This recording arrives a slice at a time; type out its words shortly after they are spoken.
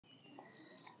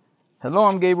Hello,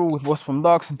 I'm Gabriel with Boss from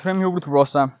Dogs, and today I'm here with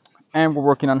Rosa, and we're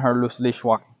working on her loose leash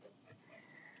walk.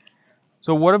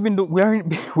 So what I've been doing,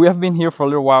 we have been here for a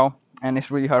little while, and it's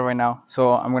really hard right now.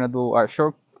 So I'm gonna do a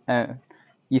short,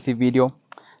 easy video.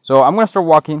 So I'm gonna start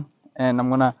walking, and I'm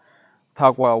gonna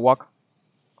talk while I walk.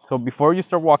 So before you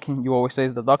start walking, you always say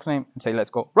the dog's name and say,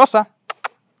 "Let's go, Rosa,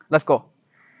 let's go."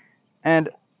 And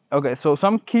okay, so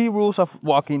some key rules of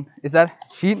walking is that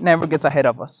she never gets ahead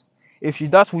of us. If she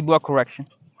does, we do a correction.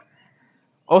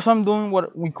 Also, I'm doing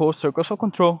what we call circles of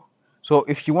control. So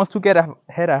if she wants to get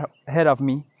ahead of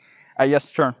me, I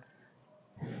just turn.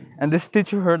 And this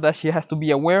teaches her that she has to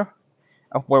be aware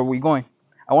of where we're going.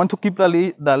 I want to keep the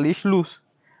leash loose.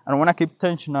 I don't want to keep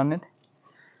tension on it.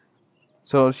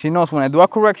 So she knows when I do a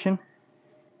correction,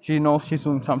 she knows she's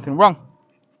doing something wrong.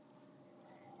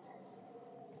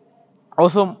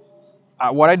 Also,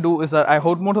 what I do is that I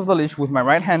hold most of the leash with my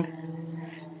right hand,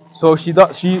 so she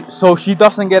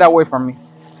doesn't get away from me.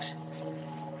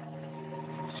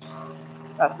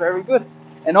 That's very good.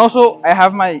 And also, I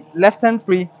have my left hand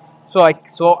free, so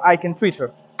I can treat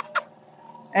her.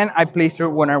 And I place her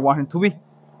when I want her to be.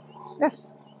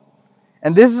 Yes.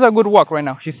 And this is a good walk right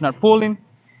now. She's not pulling,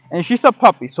 and she's a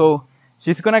puppy, so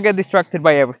she's gonna get distracted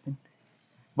by everything.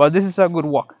 But this is a good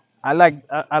walk. I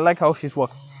like how she's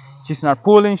walking. She's not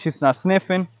pulling, she's not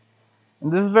sniffing,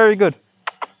 and this is very good.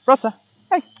 Rosa,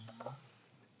 hey.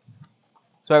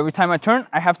 So every time I turn,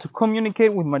 I have to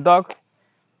communicate with my dog.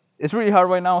 It's really hard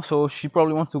right now, so she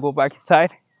probably wants to go back inside.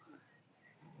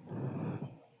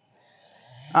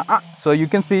 So you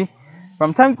can see,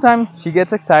 from time to time, she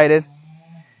gets excited,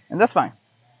 and that's fine.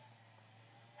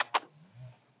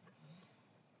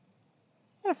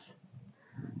 Yes.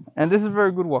 And this is a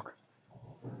very good walk.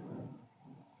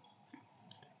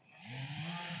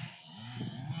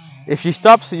 If she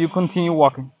stops, you continue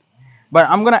walking. But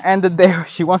I'm gonna end it there.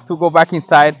 She wants to go back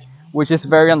inside, which is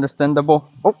very understandable.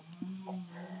 Oh,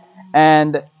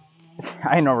 and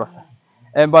I know, Rosa.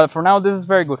 But for now, this is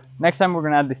very good. Next time, we're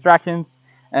gonna add distractions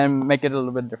and make it a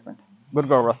little bit different. Good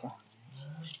girl, Rosa.